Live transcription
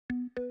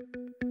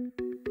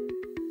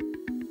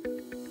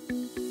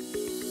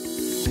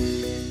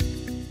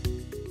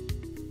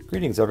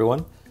Greetings,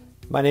 everyone.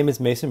 My name is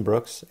Mason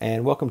Brooks,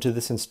 and welcome to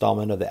this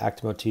installment of the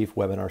Motif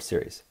webinar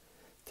series.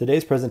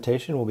 Today's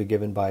presentation will be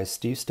given by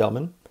Steve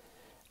Stelman,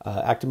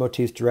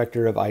 Motif's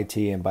Director of IT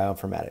and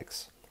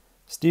Bioinformatics.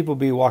 Steve will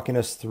be walking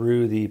us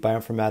through the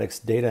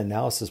bioinformatics data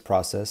analysis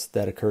process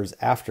that occurs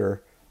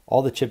after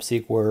all the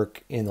ChIP-Seq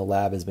work in the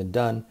lab has been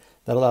done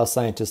that allows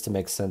scientists to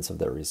make sense of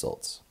their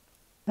results.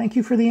 Thank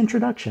you for the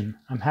introduction.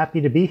 I'm happy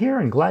to be here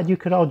and glad you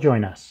could all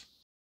join us.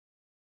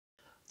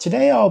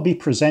 Today I'll be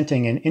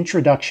presenting an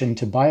introduction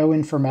to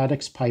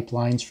bioinformatics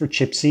pipelines for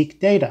ChIP-Seq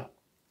data.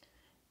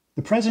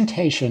 The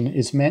presentation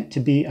is meant to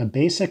be a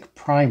basic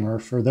primer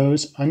for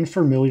those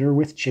unfamiliar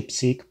with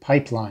ChIP-Seq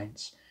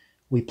pipelines.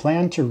 We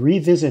plan to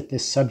revisit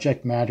this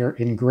subject matter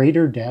in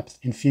greater depth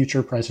in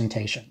future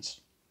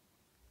presentations.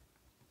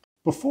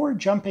 Before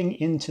jumping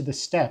into the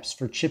steps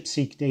for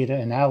ChIP-Seq data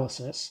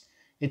analysis,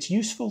 it's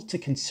useful to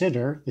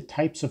consider the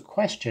types of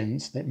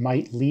questions that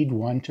might lead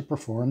one to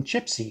perform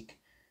ChIP-Seq.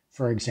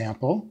 For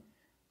example,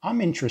 I'm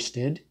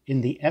interested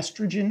in the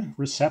estrogen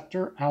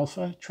receptor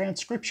alpha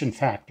transcription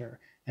factor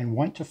and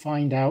want to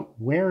find out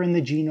where in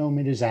the genome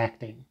it is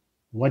acting.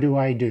 What do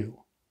I do?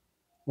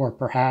 Or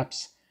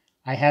perhaps,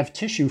 I have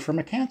tissue from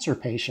a cancer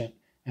patient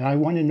and I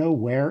want to know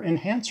where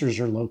enhancers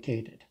are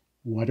located.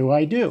 What do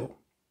I do?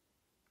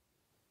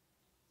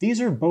 These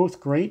are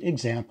both great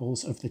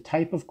examples of the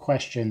type of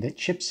question that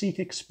ChIP-Seq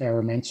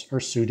experiments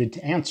are suited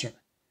to answer.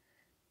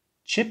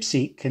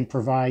 ChIP-Seq can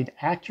provide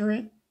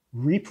accurate,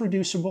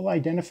 reproducible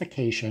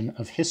identification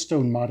of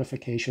histone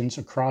modifications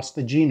across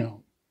the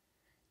genome.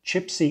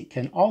 ChIP-Seq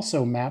can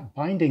also map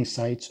binding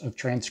sites of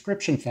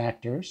transcription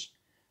factors,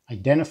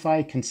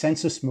 identify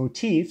consensus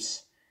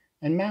motifs,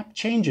 and map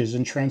changes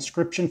in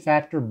transcription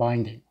factor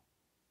binding.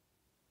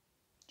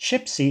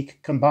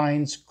 ChIP-Seq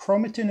combines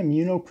chromatin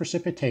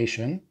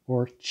immunoprecipitation,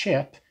 or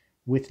ChIP,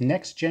 with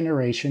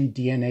next-generation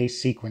DNA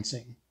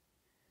sequencing.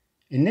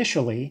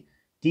 Initially,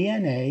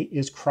 DNA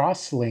is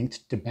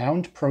cross-linked to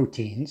bound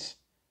proteins,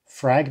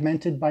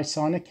 fragmented by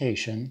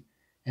sonication,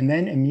 and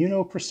then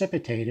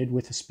immunoprecipitated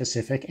with a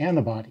specific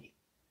antibody.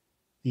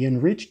 The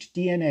enriched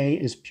DNA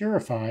is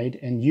purified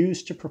and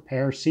used to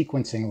prepare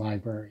sequencing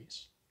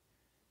libraries.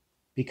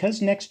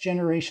 Because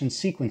next-generation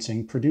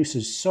sequencing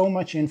produces so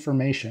much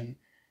information,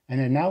 an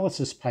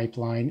analysis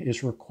pipeline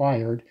is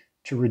required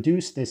to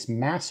reduce this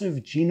massive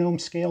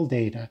genome-scale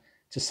data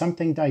to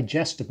something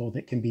digestible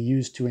that can be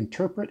used to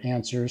interpret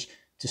answers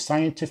to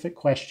scientific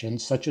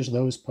questions such as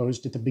those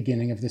posed at the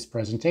beginning of this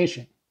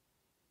presentation.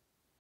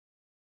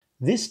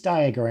 This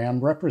diagram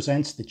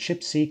represents the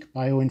ChIP-Seq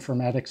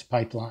bioinformatics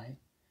pipeline.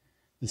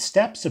 The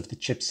steps of the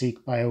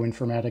ChIP-Seq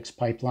bioinformatics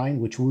pipeline,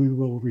 which we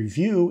will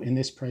review in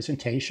this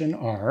presentation,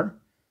 are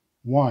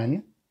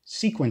 1.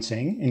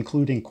 Sequencing,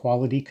 including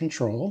quality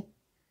control.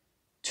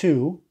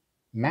 2.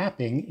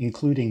 Mapping,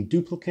 including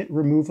duplicate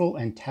removal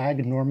and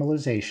tag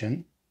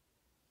normalization.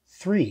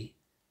 3.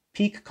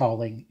 Peak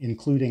calling,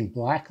 including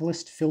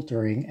blacklist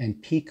filtering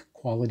and peak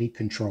quality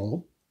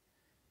control.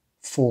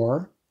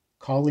 4.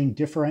 Calling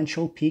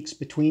differential peaks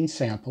between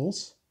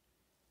samples.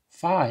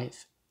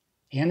 5.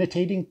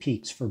 Annotating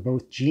peaks for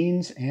both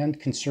genes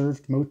and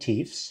conserved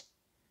motifs.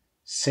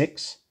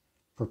 6.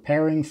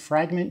 Preparing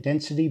fragment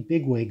density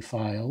bigwig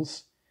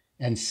files.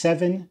 And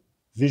 7.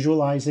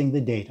 Visualizing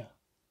the data.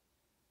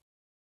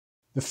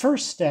 The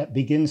first step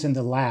begins in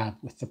the lab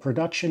with the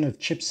production of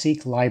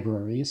ChIP-Seq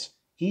libraries,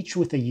 each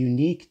with a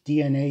unique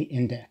DNA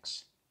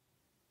index.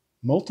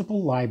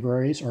 Multiple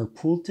libraries are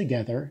pooled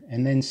together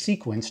and then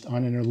sequenced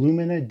on an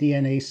Illumina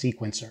DNA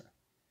sequencer.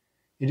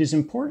 It is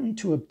important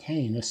to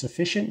obtain a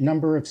sufficient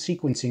number of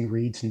sequencing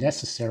reads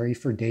necessary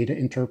for data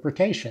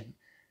interpretation.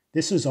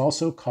 This is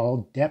also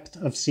called depth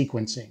of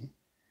sequencing.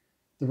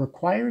 The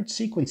required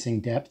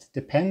sequencing depth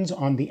depends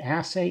on the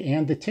assay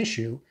and the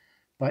tissue,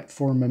 but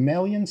for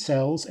mammalian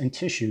cells and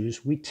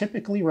tissues, we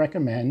typically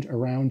recommend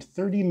around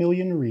 30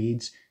 million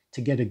reads to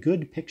get a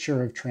good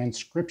picture of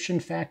transcription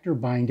factor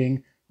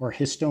binding or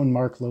histone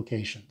mark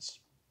locations.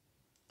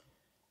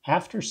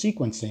 After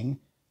sequencing,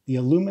 the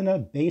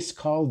Illumina base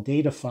call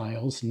data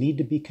files need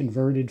to be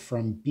converted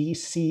from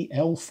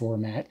BCL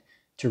format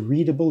to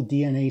readable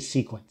DNA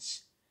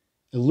sequence.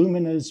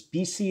 Illumina's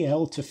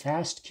BCL to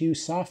FASTQ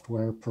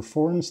software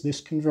performs this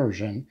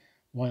conversion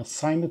while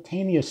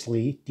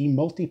simultaneously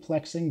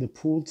demultiplexing the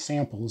pooled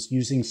samples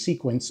using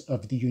sequence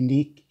of the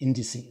unique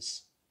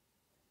indices.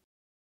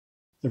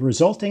 The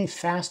resulting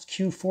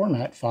FASTQ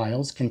format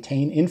files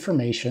contain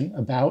information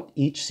about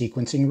each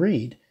sequencing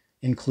read,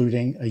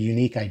 including a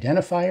unique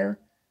identifier,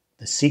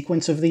 the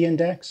sequence of the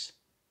index,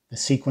 the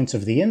sequence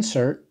of the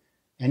insert,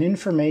 and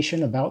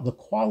information about the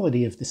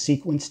quality of the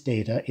sequence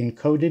data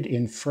encoded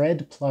in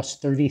FRED plus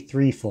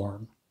 33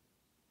 form.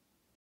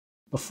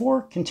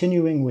 Before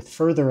continuing with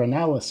further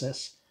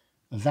analysis,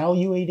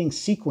 evaluating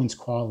sequence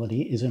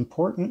quality is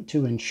important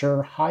to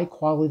ensure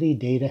high-quality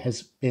data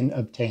has been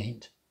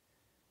obtained.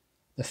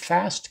 The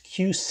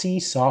FastQC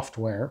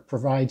software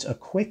provides a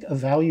quick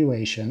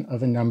evaluation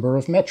of a number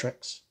of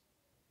metrics.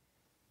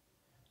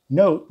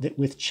 Note that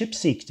with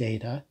ChIP-Seq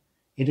data,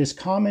 it is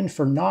common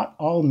for not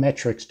all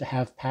metrics to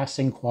have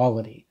passing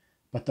quality,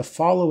 but the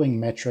following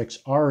metrics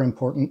are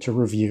important to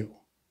review.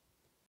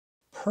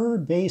 Per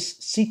base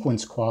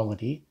sequence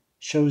quality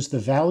shows the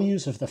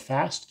values of the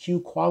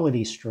FASTQ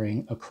quality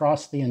string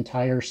across the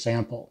entire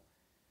sample.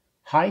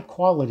 High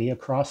quality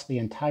across the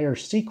entire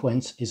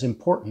sequence is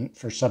important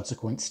for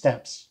subsequent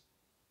steps.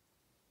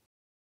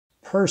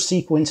 Per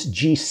sequence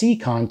GC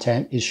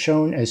content is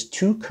shown as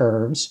two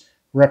curves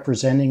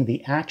representing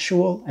the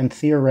actual and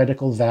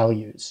theoretical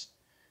values.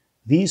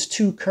 These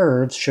two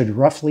curves should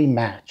roughly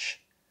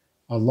match.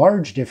 A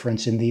large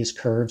difference in these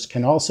curves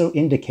can also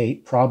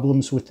indicate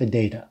problems with the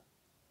data.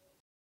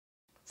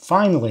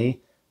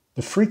 Finally,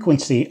 the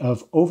frequency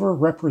of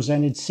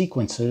overrepresented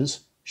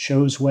sequences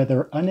shows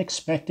whether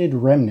unexpected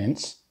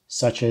remnants,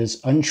 such as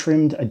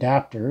untrimmed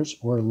adapters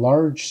or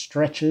large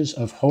stretches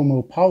of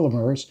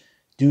homopolymers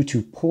due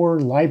to poor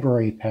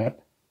library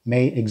prep,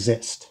 may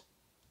exist.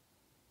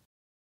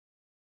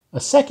 A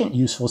second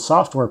useful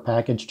software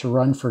package to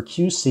run for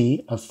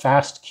QC of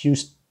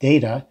FASTQ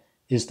data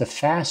is the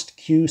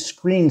FASTQ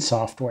screen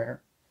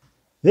software.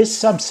 This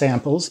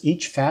subsamples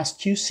each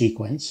FASTQ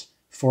sequence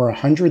for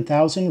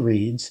 100,000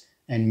 reads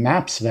and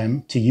maps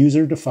them to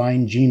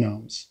user-defined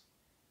genomes.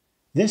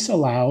 This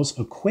allows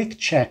a quick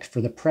check for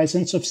the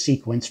presence of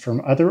sequence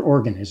from other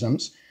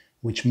organisms,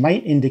 which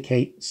might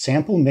indicate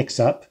sample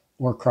mix-up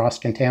or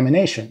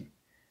cross-contamination.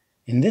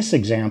 In this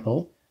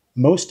example,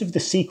 most of the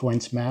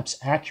sequence maps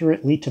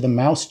accurately to the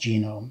mouse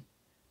genome.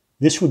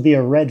 This would be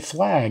a red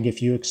flag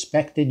if you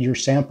expected your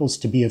samples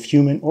to be of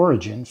human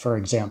origin, for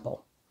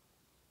example.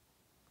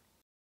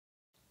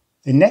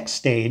 The next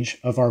stage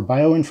of our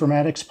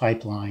bioinformatics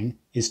pipeline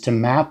is to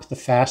map the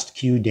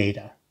FASTQ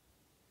data.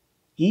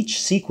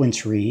 Each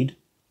sequence read,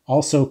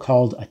 also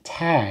called a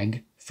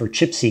tag for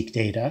ChIP-Seq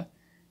data,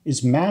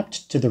 is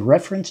mapped to the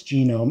reference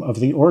genome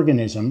of the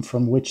organism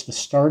from which the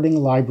starting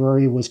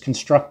library was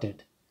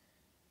constructed.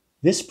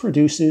 This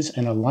produces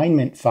an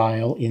alignment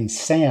file in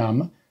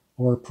SAM,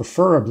 or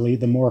preferably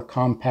the more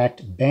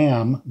compact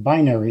BAM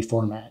binary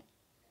format.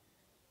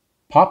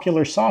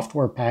 Popular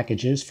software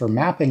packages for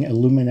mapping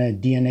Illumina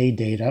DNA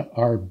data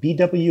are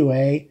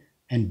BWA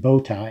and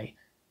Bowtie,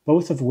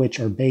 both of which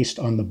are based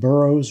on the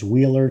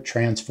Burrows-Wheeler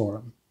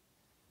transform.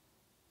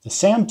 The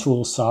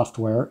SAMTools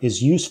software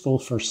is useful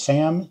for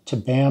SAM to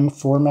BAM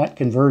format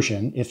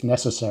conversion if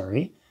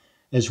necessary,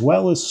 as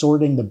well as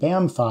sorting the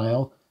BAM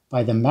file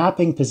by the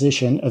mapping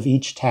position of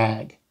each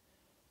tag.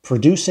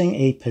 Producing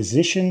a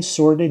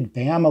position-sorted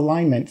BAM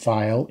alignment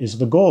file is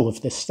the goal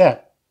of this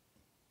step.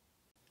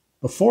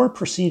 Before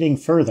proceeding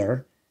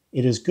further,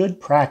 it is good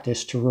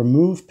practice to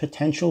remove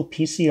potential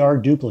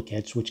PCR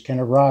duplicates which can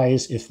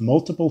arise if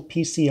multiple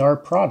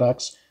PCR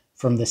products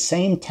from the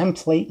same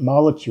template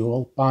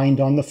molecule bind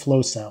on the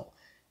flow cell,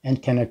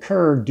 and can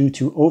occur due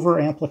to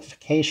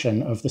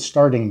overamplification of the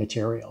starting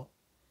material.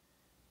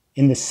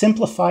 In the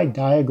simplified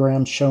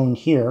diagram shown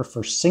here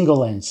for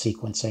single-end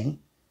sequencing,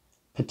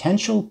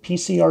 potential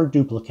PCR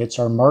duplicates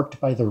are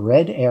marked by the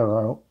red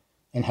arrow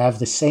and have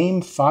the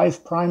same 5'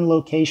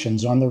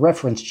 locations on the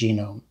reference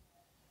genome.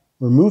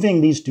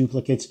 Removing these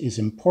duplicates is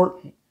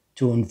important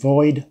to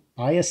avoid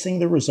biasing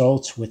the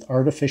results with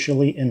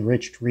artificially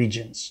enriched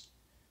regions.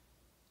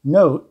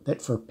 Note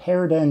that for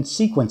paired-end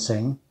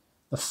sequencing,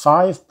 the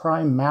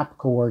 5' map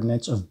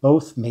coordinates of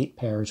both mate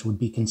pairs would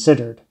be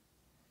considered.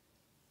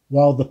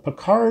 While the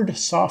Picard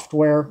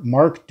software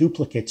Mark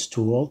Duplicates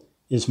tool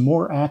is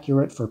more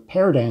accurate for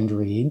paired-end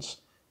reads,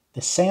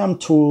 the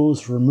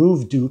SAMTools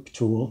Remove Dupe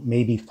tool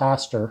may be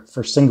faster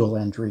for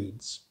single-end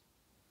reads.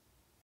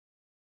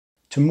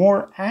 To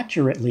more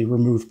accurately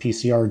remove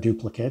PCR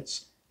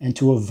duplicates, and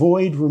to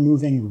avoid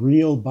removing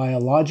real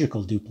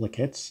biological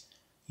duplicates,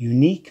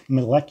 unique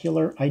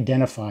molecular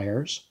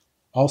identifiers,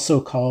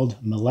 also called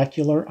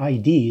molecular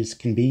IDs,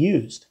 can be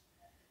used.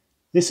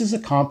 This is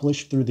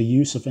accomplished through the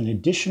use of an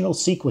additional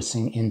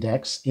sequencing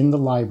index in the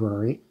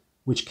library,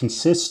 which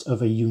consists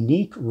of a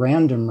unique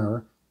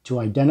randomer to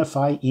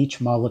identify each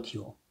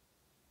molecule.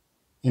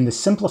 In the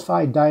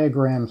simplified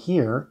diagram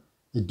here,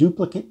 the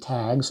duplicate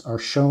tags are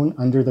shown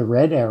under the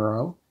red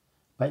arrow,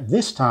 but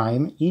this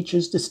time each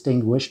is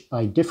distinguished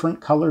by different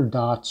colored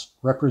dots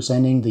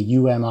representing the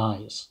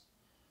UMIs.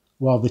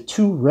 While the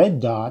two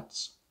red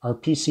dots are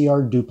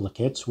PCR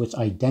duplicates with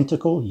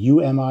identical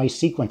UMI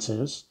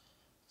sequences,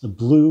 the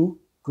blue,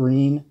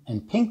 green,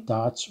 and pink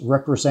dots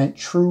represent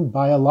true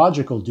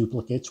biological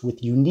duplicates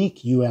with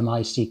unique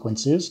UMI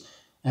sequences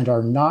and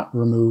are not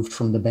removed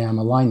from the BAM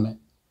alignment.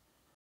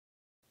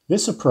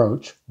 This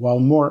approach, while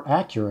more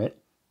accurate,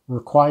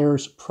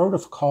 requires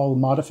protocol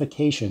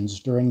modifications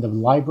during the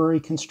library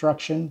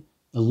construction,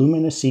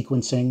 Illumina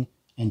sequencing,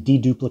 and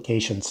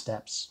deduplication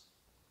steps.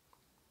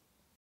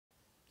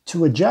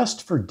 To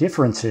adjust for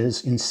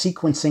differences in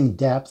sequencing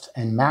depth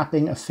and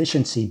mapping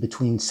efficiency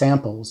between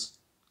samples,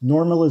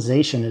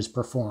 normalization is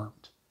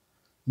performed.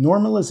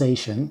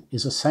 Normalization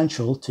is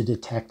essential to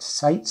detect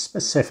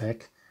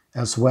site-specific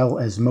as well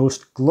as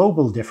most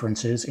global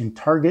differences in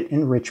target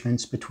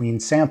enrichments between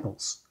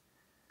samples.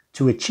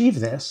 To achieve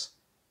this,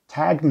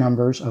 tag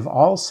numbers of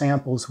all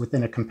samples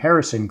within a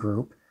comparison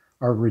group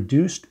are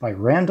reduced by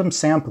random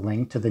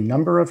sampling to the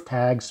number of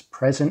tags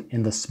present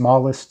in the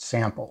smallest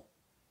sample.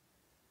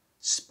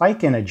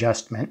 Spike-in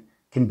adjustment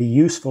can be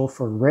useful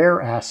for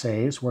rare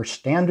assays where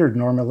standard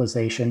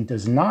normalization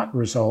does not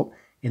result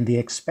in the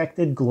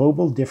expected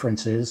global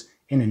differences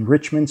in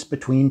enrichments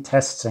between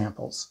test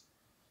samples.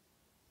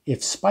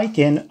 If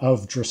spike-in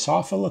of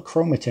Drosophila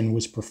chromatin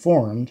was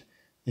performed,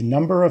 the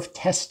number of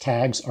test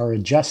tags are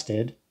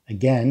adjusted,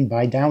 again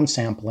by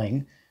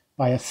downsampling,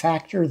 by a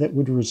factor that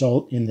would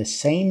result in the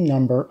same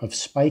number of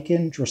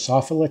spike-in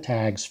Drosophila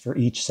tags for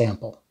each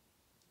sample.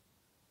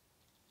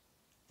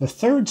 The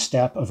third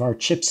step of our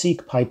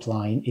ChIP-Seq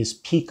pipeline is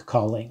peak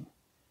calling.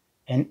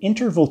 An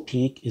interval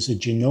peak is a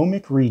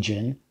genomic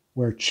region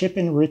where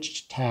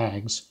chip-enriched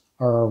tags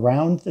are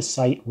around the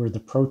site where the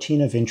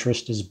protein of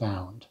interest is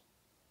bound.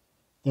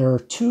 There are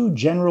two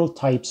general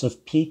types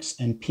of peaks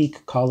and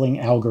peak calling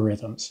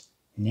algorithms,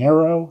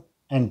 narrow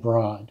and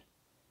broad.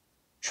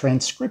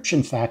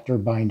 Transcription factor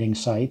binding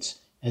sites,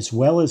 as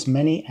well as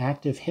many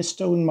active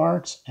histone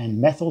marks and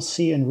methyl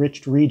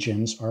C-enriched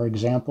regions, are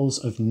examples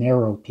of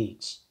narrow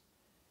peaks.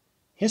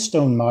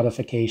 Histone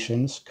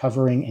modifications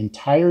covering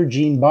entire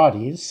gene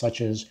bodies,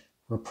 such as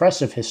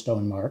repressive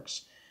histone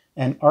marks,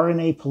 and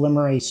RNA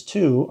polymerase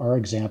II are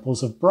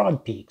examples of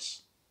broad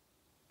peaks.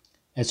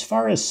 As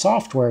far as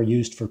software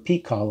used for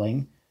peak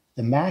calling,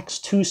 the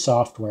MAX2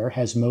 software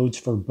has modes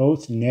for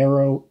both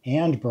narrow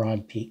and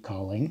broad peak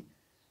calling.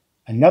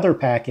 Another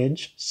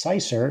package,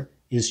 ChIP-Seq,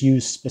 is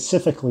used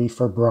specifically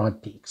for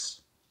broad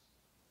peaks.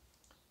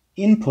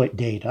 Input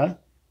data,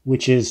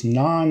 which is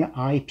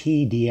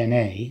non-IP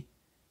DNA,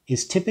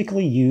 is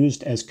typically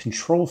used as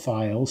control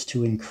files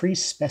to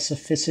increase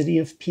specificity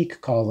of peak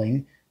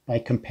calling by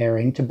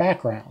comparing to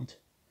background.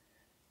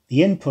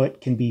 The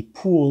input can be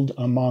pooled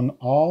among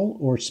all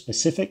or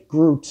specific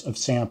groups of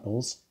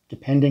samples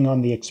depending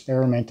on the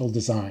experimental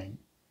design.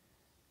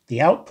 The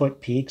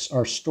output peaks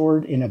are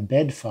stored in a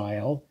bed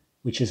file,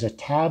 which is a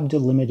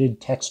tab-delimited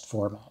text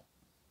format.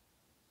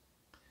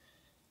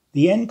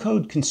 The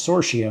ENCODE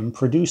consortium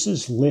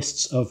produces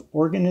lists of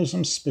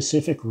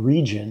organism-specific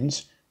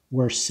regions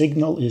where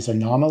signal is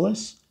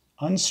anomalous,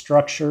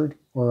 unstructured,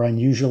 or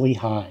unusually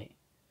high.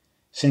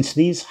 Since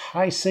these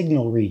high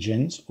signal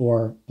regions,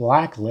 or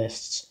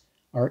blacklists,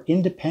 are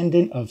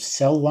independent of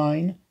cell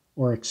line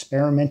or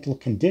experimental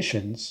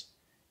conditions,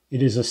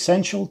 it is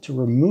essential to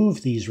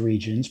remove these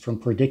regions from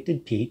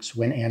predicted peaks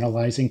when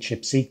analyzing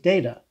ChIP-Seq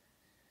data.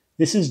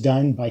 This is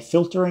done by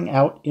filtering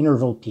out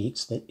interval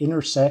peaks that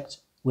intersect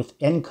with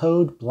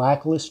ENCODE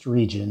blacklist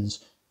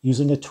regions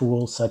using a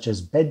tool such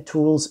as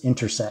BedTools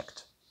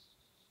Intersect.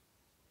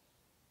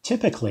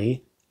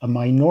 Typically, a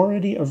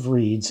minority of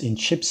reads in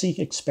ChIP-Seq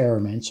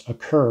experiments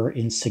occur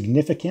in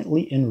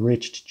significantly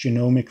enriched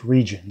genomic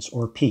regions,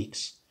 or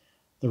peaks.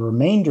 The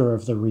remainder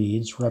of the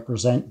reads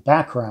represent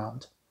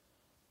background.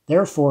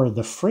 Therefore,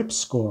 the Fripp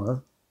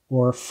score,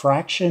 or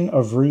fraction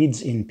of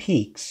reads in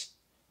peaks,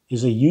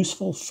 is a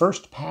useful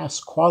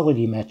first-pass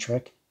quality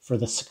metric for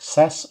the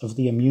success of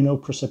the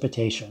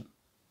immunoprecipitation.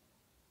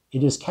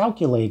 It is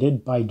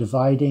calculated by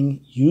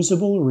dividing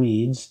usable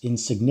reads in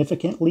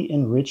significantly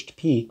enriched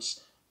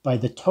peaks by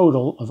the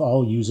total of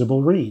all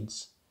usable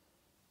reads.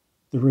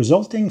 The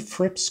resulting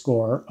Fripp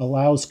score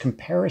allows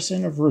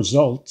comparison of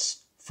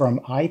results from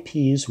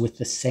IPs with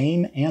the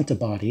same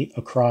antibody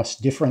across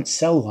different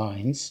cell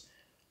lines,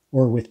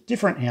 or with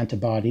different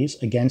antibodies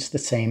against the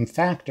same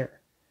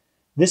factor.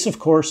 This, of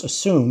course,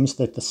 assumes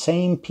that the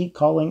same peak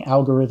calling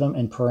algorithm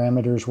and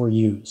parameters were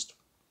used.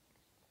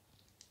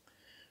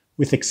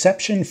 With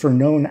exception for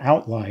known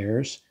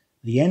outliers,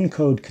 the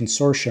ENCODE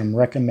consortium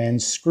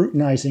recommends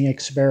scrutinizing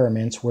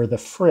experiments where the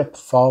Fripp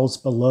falls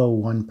below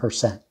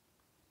 1%.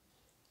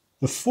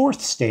 The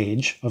fourth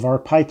stage of our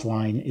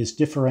pipeline is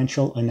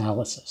differential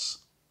analysis.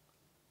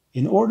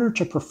 In order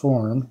to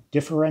perform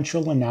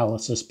differential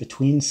analysis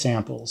between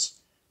samples,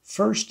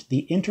 first the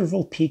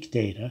interval peak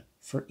data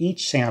for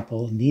each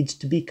sample needs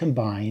to be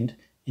combined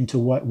into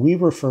what we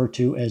refer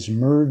to as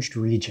merged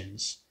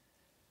regions.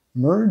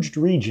 Merged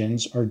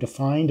regions are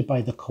defined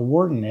by the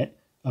coordinate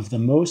of the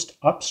most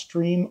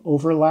upstream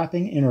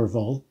overlapping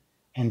interval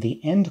and the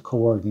end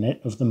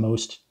coordinate of the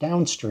most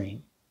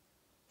downstream.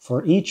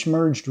 For each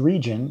merged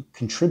region,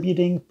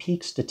 contributing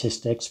peak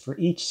statistics for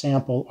each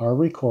sample are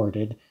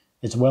recorded,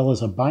 as well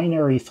as a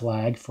binary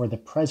flag for the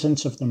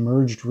presence of the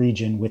merged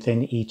region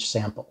within each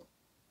sample.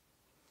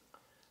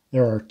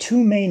 There are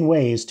two main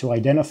ways to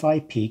identify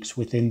peaks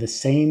within the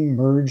same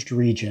merged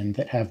region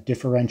that have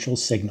differential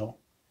signal.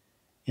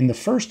 In the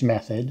first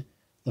method,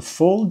 the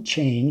fold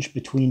change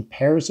between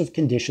pairs of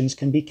conditions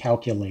can be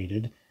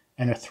calculated,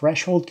 and a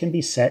threshold can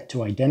be set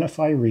to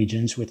identify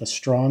regions with a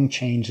strong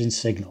change in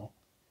signal.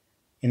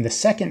 In the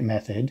second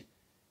method,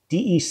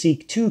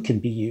 DE-Seq2 can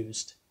be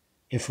used.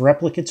 If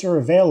replicates are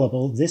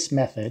available, this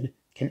method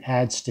can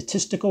add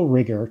statistical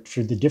rigor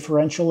to the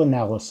differential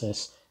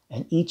analysis,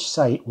 and each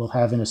site will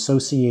have an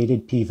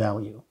associated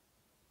p-value.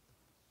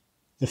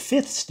 The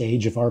fifth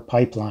stage of our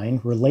pipeline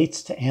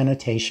relates to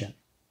annotation.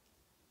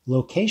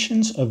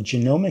 locations of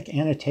genomic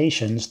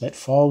annotations that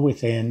fall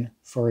within,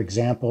 for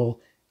example,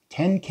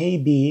 10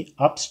 kb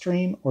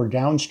upstream or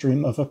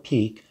downstream of a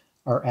peak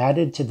are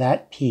added to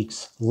that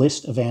peak's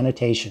list of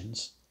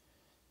annotations.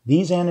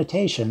 These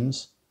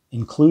annotations,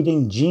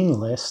 including gene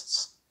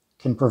lists,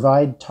 can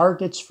provide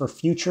targets for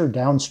future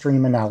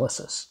downstream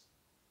analysis.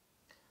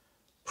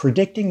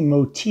 Predicting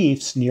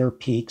motifs near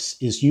peaks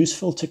is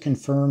useful to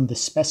confirm the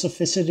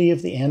specificity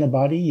of the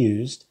antibody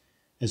used,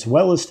 as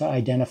well as to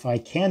identify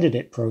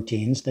candidate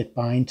proteins that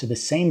bind to the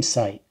same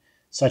site,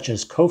 such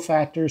as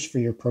cofactors for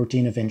your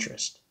protein of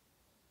interest.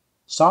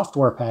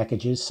 Software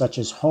packages such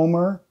as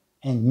Homer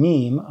and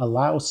Meme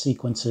allow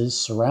sequences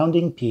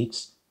surrounding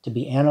peaks to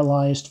be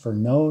analyzed for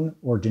known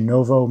or de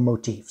novo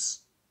motifs.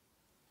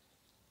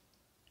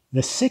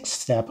 The sixth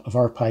step of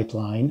our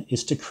pipeline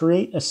is to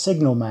create a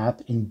signal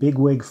map in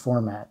bigwig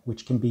format,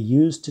 which can be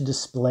used to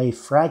display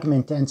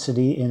fragment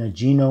density in a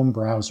genome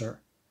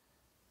browser.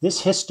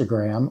 This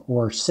histogram,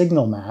 or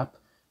signal map,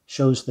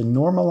 shows the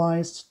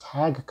normalized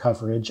tag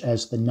coverage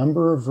as the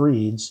number of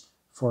reads,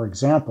 for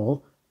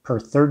example, per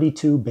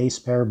 32 base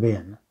pair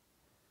bin.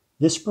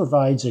 This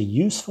provides a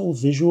useful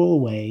visual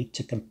way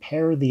to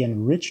compare the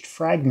enriched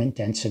fragment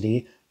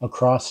density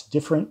across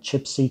different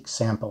ChIP-Seq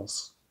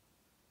samples.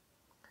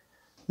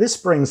 This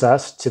brings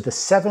us to the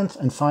seventh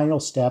and final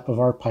step of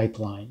our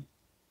pipeline,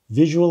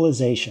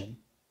 visualization.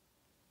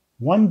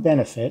 One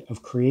benefit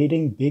of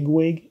creating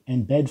bigwig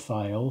and bed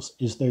files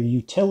is their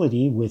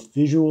utility with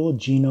visual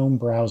genome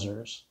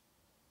browsers.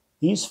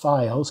 These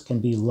files can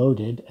be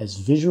loaded as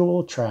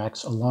visual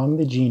tracks along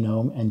the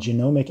genome and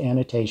genomic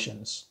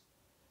annotations.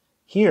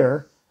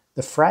 Here,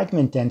 the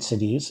fragment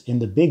densities in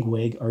the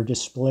bigwig are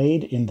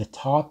displayed in the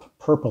top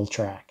purple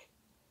track.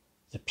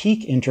 The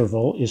peak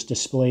interval is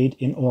displayed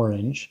in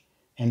orange,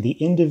 and the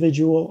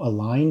individual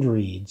aligned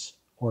reads,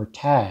 or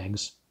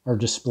tags, are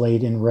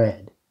displayed in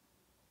red.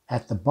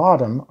 At the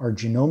bottom are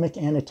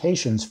genomic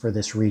annotations for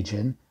this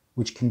region,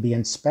 which can be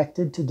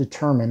inspected to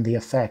determine the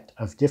effect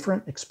of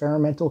different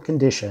experimental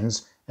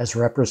conditions as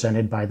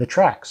represented by the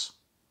tracks.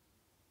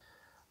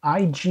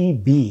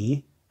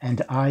 IGB and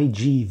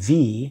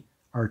IGV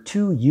are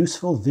two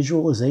useful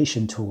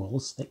visualization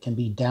tools that can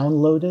be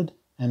downloaded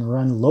and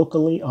run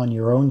locally on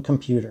your own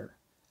computer.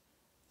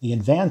 The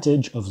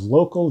advantage of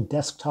local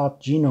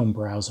desktop genome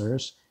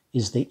browsers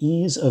is the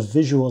ease of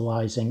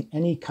visualizing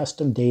any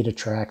custom data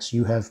tracks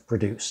you have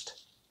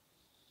produced.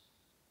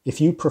 If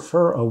you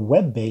prefer a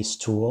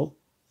web-based tool,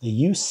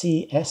 the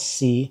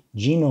UCSC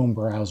genome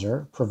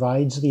browser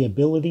provides the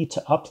ability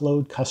to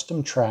upload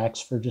custom tracks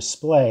for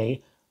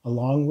display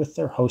along with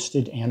their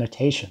hosted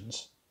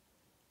annotations.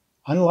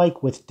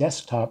 Unlike with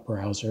desktop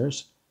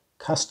browsers,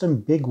 custom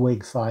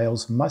bigwig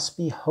files must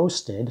be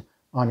hosted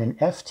on an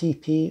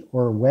FTP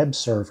or web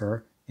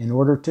server in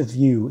order to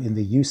view in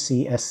the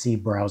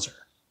UCSC browser.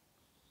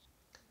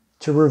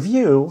 To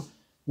review,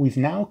 we've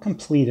now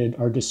completed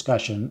our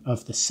discussion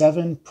of the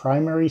 7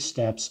 primary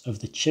steps of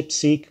the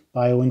ChIP-Seq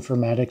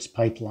bioinformatics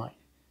pipeline: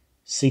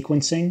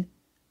 sequencing,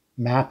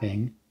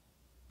 mapping,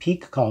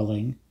 peak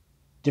calling,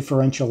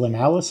 differential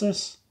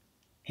analysis,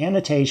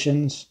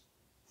 annotations,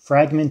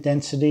 fragment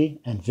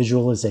density, and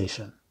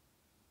visualization.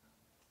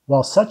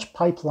 While such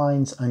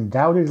pipelines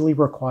undoubtedly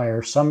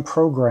require some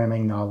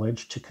programming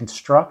knowledge to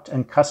construct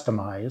and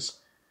customize,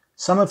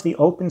 some of the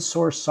open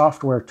source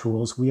software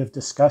tools we have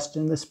discussed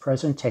in this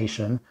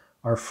presentation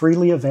are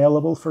freely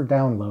available for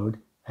download,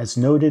 as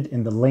noted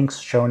in the links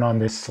shown on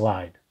this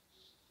slide.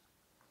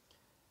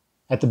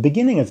 At the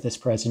beginning of this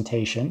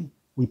presentation,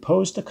 we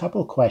posed a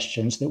couple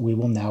questions that we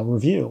will now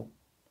review.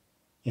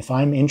 If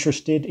I'm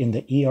interested in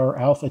the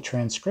ER-alpha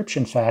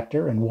transcription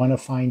factor and want to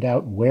find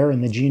out where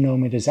in the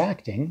genome it is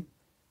acting,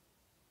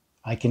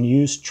 I can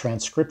use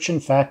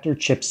transcription factor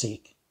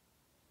ChIP-Seq.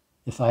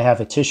 If I have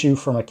a tissue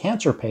from a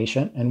cancer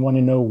patient and want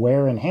to know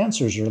where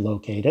enhancers are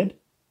located,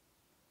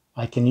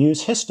 I can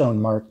use histone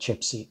mark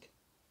ChIP-Seq.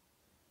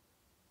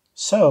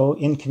 So,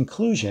 in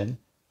conclusion,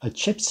 a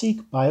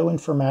ChIP-Seq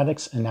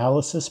bioinformatics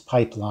analysis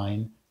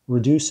pipeline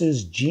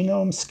reduces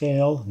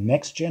genome-scale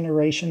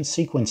next-generation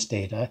sequence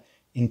data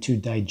into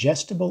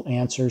digestible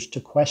answers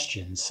to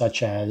questions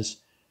such as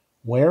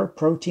where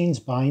proteins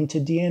bind to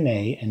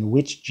DNA and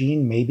which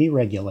gene may be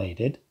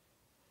regulated,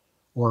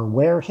 or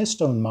where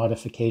histone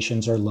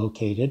modifications are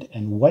located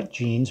and what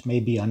genes may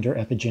be under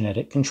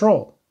epigenetic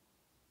control.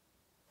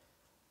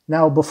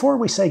 Now, before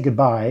we say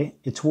goodbye,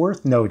 it's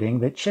worth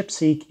noting that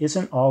ChIP-Seq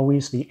isn't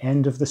always the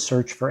end of the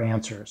search for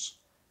answers.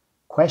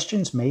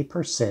 Questions may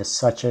persist,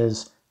 such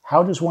as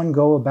how does one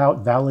go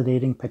about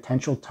validating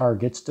potential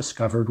targets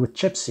discovered with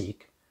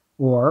ChIP-Seq?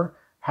 Or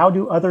how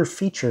do other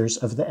features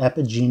of the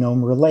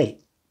epigenome relate?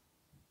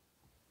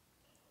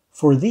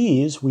 For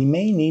these, we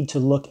may need to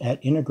look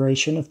at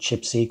integration of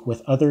ChIP-Seq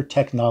with other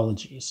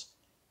technologies.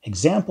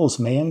 Examples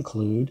may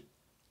include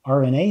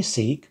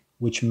RNA-seq,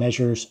 which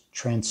measures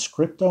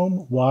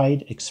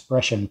transcriptome-wide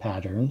expression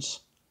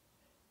patterns,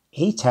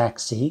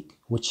 ATAC-seq,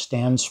 which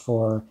stands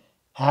for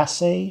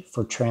Assay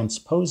for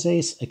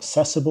Transposase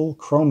Accessible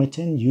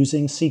Chromatin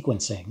Using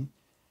Sequencing,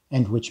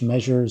 and which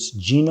measures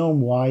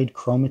genome-wide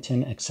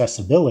chromatin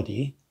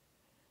accessibility,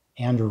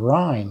 and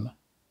RIME,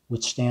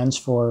 which stands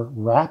for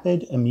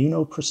Rapid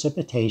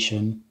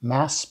Immunoprecipitation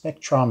Mass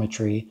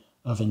Spectrometry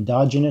of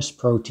Endogenous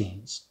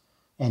Proteins,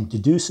 and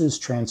deduces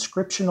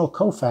transcriptional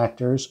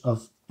cofactors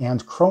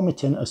and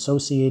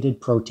chromatin-associated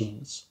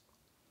proteins.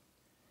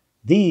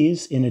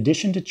 These, in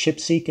addition to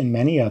ChIP-Seq and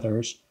many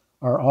others,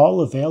 are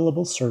all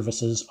available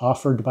services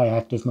offered by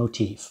Active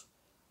Motif.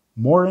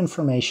 More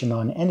information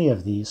on any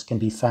of these can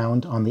be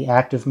found on the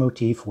Active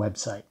Motif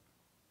website.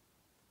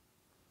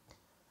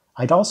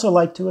 I'd also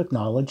like to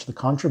acknowledge the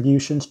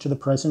contributions to the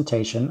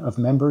presentation of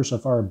members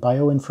of our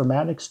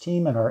bioinformatics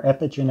team and our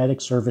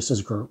epigenetic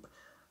services group,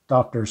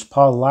 Drs.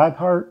 Paul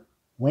Laghart,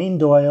 Wayne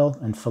Doyle,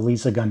 and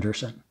Feliza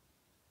Gunderson.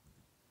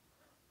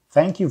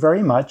 Thank you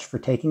very much for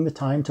taking the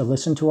time to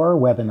listen to our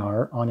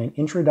webinar on an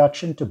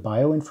introduction to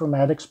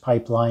bioinformatics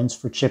pipelines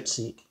for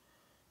ChIP-Seq.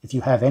 If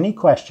you have any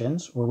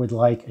questions or would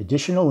like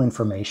additional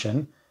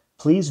information,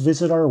 please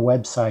visit our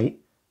website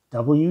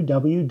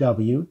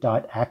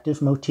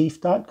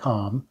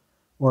www.activemotif.com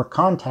or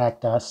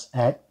contact us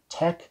at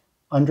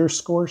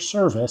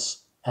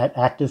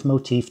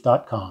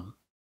tech_service@activemotif.com.